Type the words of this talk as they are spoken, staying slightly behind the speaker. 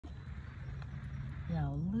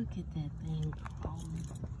Y'all, look at that thing crawling.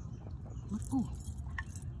 Look, ooh.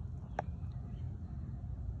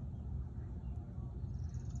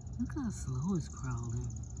 Look how slow it's crawling.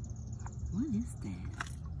 What is that?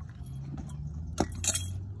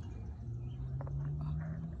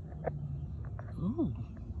 Ooh,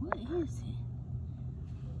 what is it?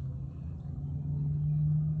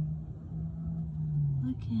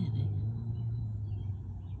 Look at it.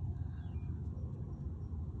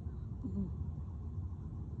 Ooh.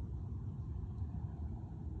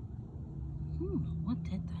 I don't know what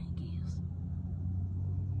that thing is.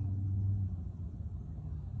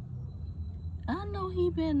 I know he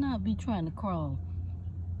better not be trying to crawl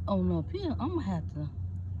on up here. I'm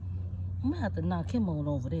gonna have to knock him on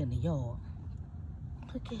over there in the yard.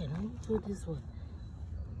 Look at him. Let me do it this way.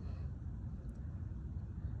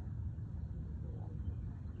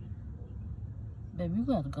 Baby, you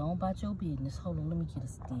gotta go on about your business. Hold on, let me get a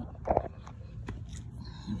stick.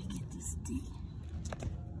 Let me get this stick.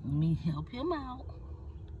 Let me help him out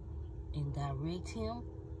and direct him.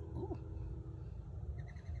 Ooh.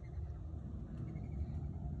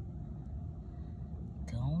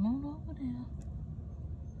 Go on over there.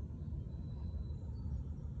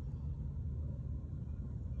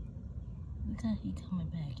 Look how he coming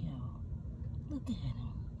back, y'all. Look at him.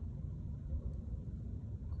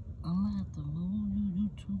 I'm gonna have to move you. You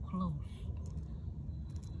too close.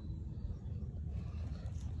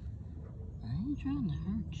 I ain't trying to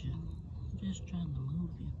hurt you. I'm just trying to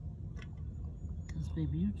move you. Cause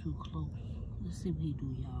baby, you too close. Let's see what he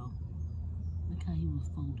do, y'all. Look how he was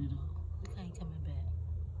folded up. Look how he coming back.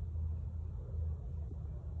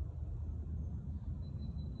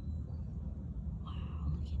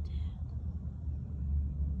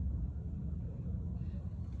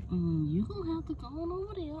 You gonna have to go on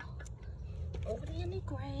over there. Over there in the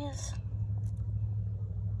grass.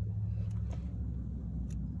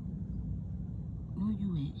 Where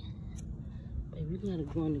you at? Baby, you gotta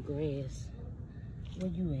go in the grass.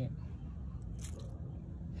 Where you at?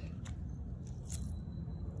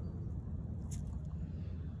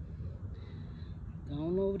 Go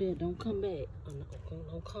on over there. Don't come back.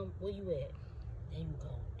 Don't come. Where you at? There you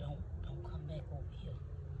go. Don't come back over here.